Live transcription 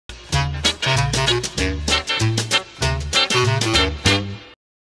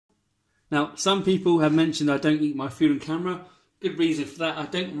Now, some people have mentioned I don't eat my food on camera. Good reason for that. I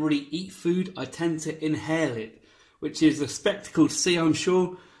don't really eat food. I tend to inhale it, which is a spectacle to see, I'm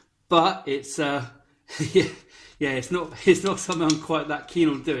sure. But it's it's not something I'm quite that keen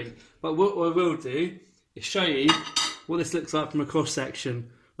on doing. But what I will do is show you what this looks like from a cross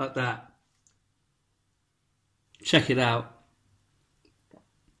section like that. Check it out.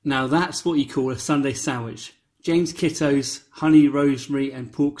 Now that's what you call a Sunday sandwich. James Kitto's honey, rosemary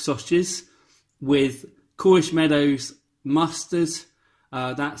and pork sausages with Cornish Meadows mustard.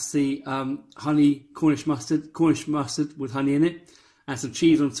 That's the Cornish mustard with honey in it, and some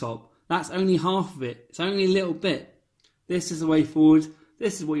cheese on top. That's only half of it. It's only a little bit. This is the way forward.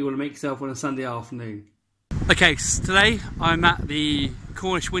 This is what you want to make yourself on a Sunday afternoon. Okay, so today I'm at the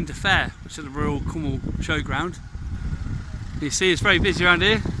Cornish Winter Fair, which is at the Royal Cornwall Showground. You see it's very busy around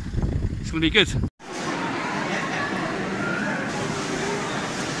here. It's going to be good.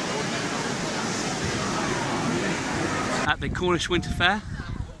 At the Cornish Winter Fair.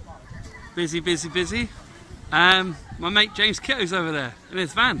 Busy, busy, busy. My mate James Kitto's over there in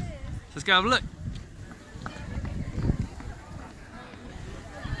his van. Let's go have a look.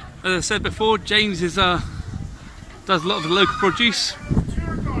 As I said before, James is does a lot of the local produce.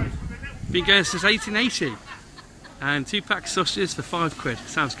 Been going since 1880. And 2 packs of sausages for £5.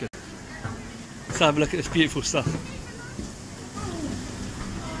 Sounds good. Let's have a look at this beautiful stuff.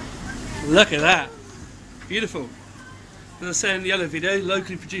 Look at that. Beautiful. As I said in the other video,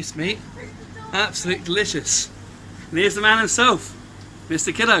 locally produced meat. Absolutely delicious. And here's the man himself,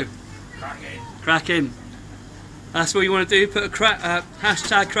 Mr. Kitto. Cracking. That's what you want to do. Put a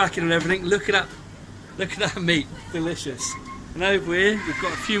hashtag cracking on everything. Look at that. Look at that meat. Delicious. And over here, we've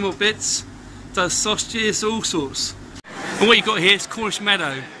got a few more bits. Does sausages, all sorts. And what you've got here is Cornish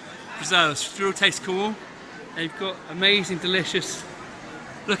Meadow preserves. Real taste Cornwall. They've got amazing, delicious.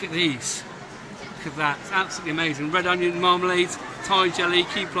 Look at these. Look at that. It's absolutely amazing. Red onion marmalade, Thai jelly,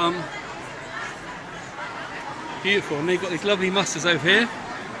 key plum. Beautiful. And they've got these lovely mustards over here.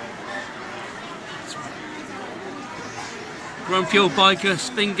 Grumpy old biker,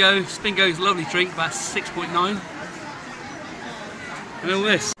 Spingo. Spingo's a lovely drink, about 6.9. And all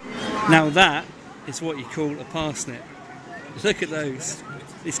this. Now that is what you call a parsnip. Look at those.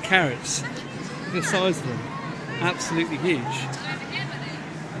 These carrots. Look at the size of them. Absolutely huge.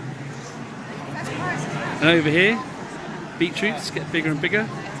 And over here, beetroots get bigger and bigger.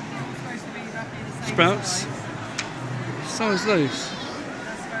 Sprouts. Size those.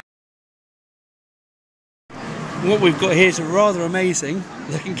 What we've got here is a rather amazing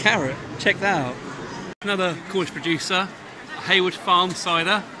looking carrot. Check that out. Another Cornish producer, Hayward Farm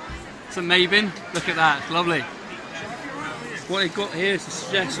cider. Some Mabin. Look at that, it's lovely. What they've got here is a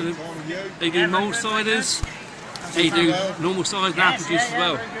suggestion. They do mulled ciders, they do normal cider and apple juice as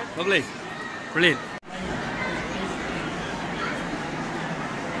well. Lovely, brilliant.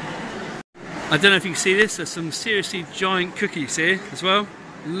 I don't know if you can see this, there's some seriously giant cookies here as well.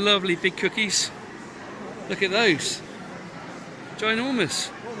 Lovely big cookies. Look at those. Ginormous.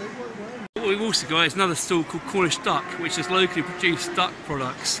 What we've also got is another stall called Cornish Duck, which is locally produced duck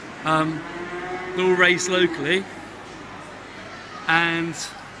products. They're all raised locally and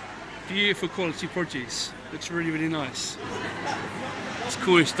beautiful quality produce. Looks really, really nice. It's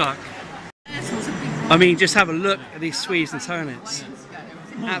Cornish Duck. I mean, just have a look at these Swedes and turnips.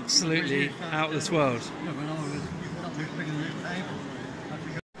 Absolutely out of this world.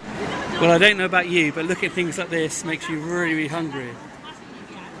 Well, I don't know about you, but looking at things like this makes you really, really hungry.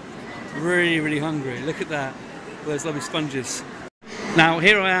 Really, really hungry. Look at that. Those lovely sponges. Now,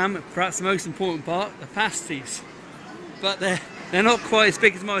 here I am, perhaps the most important part, the pasties. But they're not quite as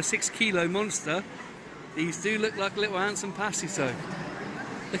big as my 6-kilo monster. These do look like little handsome pasties though.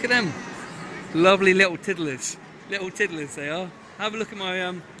 Look at them. Lovely little tiddlers. Little tiddlers they are. Have a look at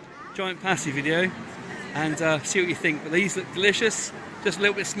my giant pasty video and see what you think. But these look delicious, just a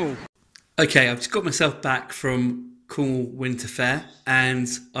little bit small. Okay, I've just got myself back from Cornwall Winter Fair and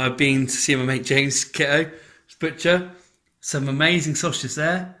I've been to see my mate James Kitto, butcher. Some amazing sausages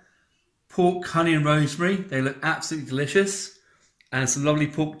there. Pork, honey and rosemary. They look absolutely delicious. And some lovely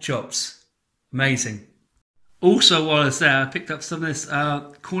pork chops. Amazing. Also, while I was there, I picked up some of this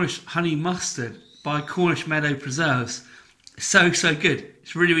Cornish honey mustard by Cornish Meadow Preserves. It's so, so good.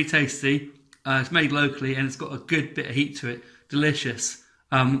 It's really, really tasty. It's made locally and it's got a good bit of heat to it. Delicious.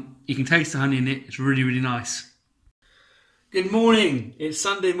 You can taste the honey in it. It's really, really nice. Good morning. It's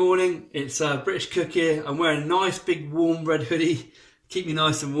Sunday morning. It's British Cook here. I'm wearing a nice big warm red hoodie. Keep me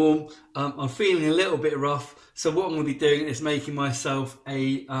nice and warm. I'm feeling a little bit rough. So what I'm going to be doing is making myself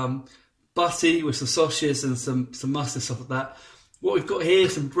a butty with some sausages and some mustard, stuff like that. What we've got here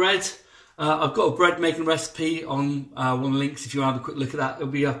is some bread. I've got a bread making recipe on one of the links if you want to have a quick look at that. It'll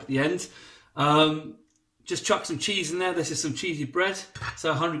be up at the end. Just chuck some cheese in there. This is some cheesy bread, so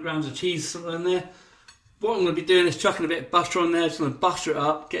 100 grams of cheese something in there. What I'm going to be doing is chucking a bit of butter on there. Just going to butter it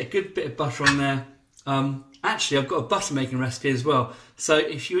up, get a good bit of butter on there. Actually, I've got a butter making recipe as well. So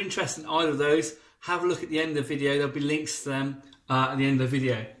if you're interested in either of those, have a look at the end of the video. There'll be links to them at the end of the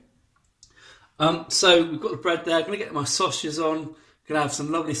video. So we've got the bread there. I'm going to get my sausages on. I'm going to have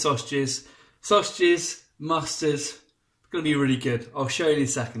some lovely sausages. Sausages, mustard. It's going to be really good. I'll show you in a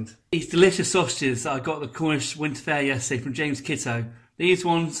second. These delicious sausages that I got at the Cornish Winter Fair yesterday from James Kitto. These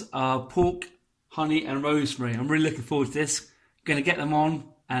ones are pork, honey and rosemary. I'm really looking forward to this. I'm going to get them on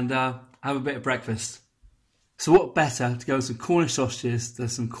and have a bit of breakfast. So what better to go with some Cornish sausages than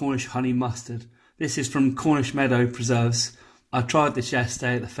some Cornish honey mustard. This is from Cornish Meadow Preserves. I tried this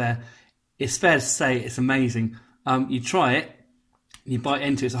yesterday at the fair. It's fair to say it's amazing. You try it, you bite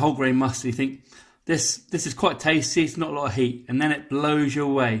into it, it's a whole grain mustard. You think, this is quite tasty, it's not a lot of heat, and then it blows you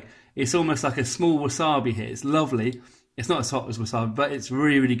away. It's almost like a small wasabi here. It's lovely. It's not as hot as wasabi, but it's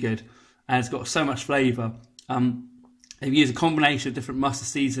really, really good. And it's got so much flavour. They've used a combination of different mustard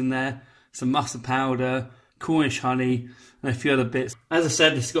seeds in there, some mustard powder, Cornish honey, and a few other bits. As I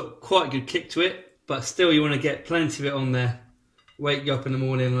said, it's got quite a good kick to it, but still you want to get plenty of it on there. Wake you up in the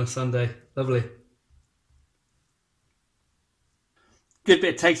morning on a Sunday. Lovely. Good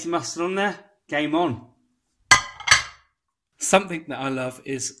bit of tasty mustard on there. Game on. Something that I love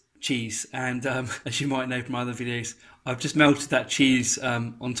is cheese, and as you might know from my other videos, I've just melted that cheese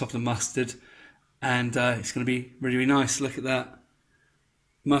on top of the mustard, and it's going to be really, really nice. Look at that.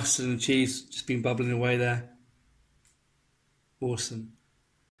 Mustard and cheese just been bubbling away there. Awesome.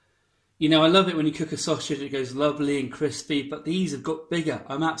 You know, I love it when you cook a sausage, it goes lovely and crispy, but these have got bigger.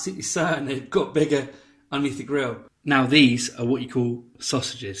 I'm absolutely certain they've got bigger underneath the grill. Now these are what you call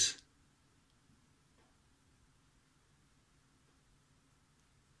sausages.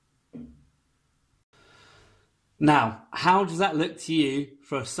 Now, how does that look to you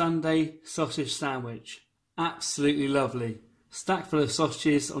for a Sunday sausage sandwich? Absolutely lovely. Stacked full of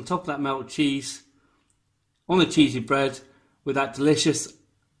sausages on top of that melted cheese, on the cheesy bread with that delicious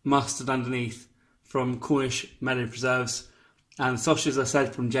mustard underneath from Cornish Meadow Preserves, and sausages, I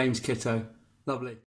said, from James Kitto. Lovely.